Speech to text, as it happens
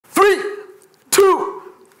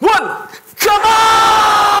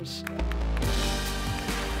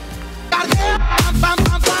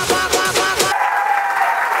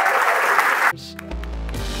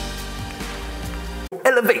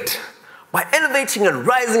elevating and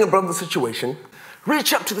rising above the situation,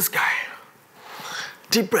 reach up to the sky.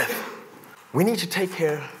 Deep breath. We need to take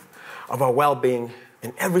care of our well-being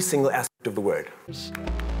in every single aspect of the word.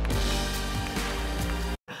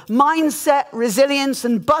 Mindset, resilience,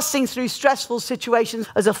 and busting through stressful situations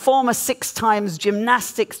as a former 6-time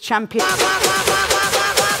gymnastics champion.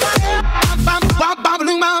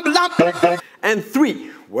 And 3,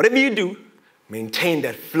 whatever you do, maintain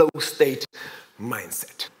that flow state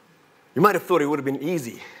mindset. You might have thought it would have been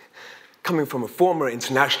easy coming from a former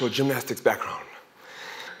international gymnastics background.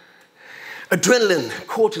 Adrenaline,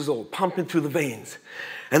 cortisol pumping through the veins,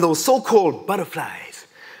 and those so-called butterflies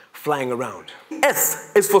flying around.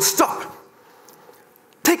 S is for stop.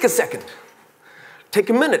 Take a second. Take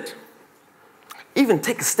a minute. Even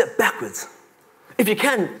take a step backwards. If you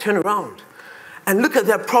can, turn around and look at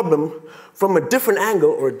that problem from a different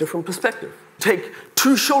angle or a different perspective. Take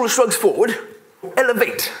 2 shoulder shrugs forward.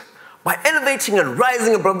 Elevate. By elevating and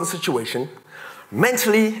rising above the situation,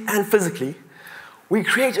 mentally and physically, we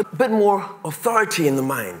create a bit more authority in the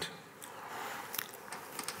mind.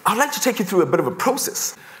 I'd like to take you through a bit of a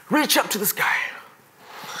process. Reach up to the sky.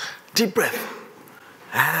 Deep breath.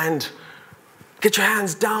 And get your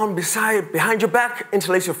hands down behind your back.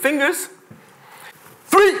 Interlace your fingers.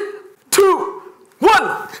 3, 2,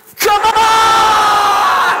 1. Come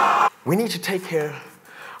on! We need to take care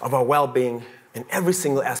of our well-being in every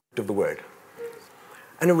single aspect of the word.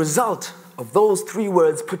 And the result of those 3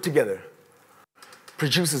 words put together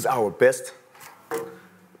produces our best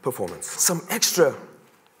performance. Some extra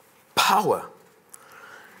power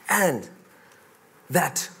and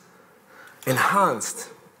that enhanced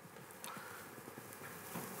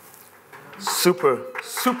super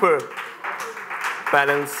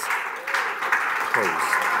balance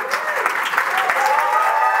pose.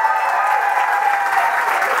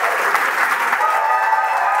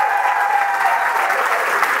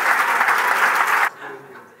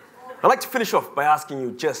 I'd like to finish off by asking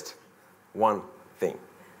you just one thing.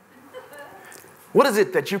 What is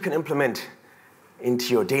it that you can implement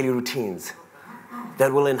into your daily routines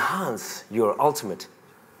that will enhance your ultimate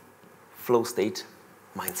flow state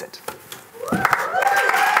mindset?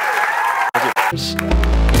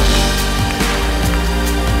 Thank you.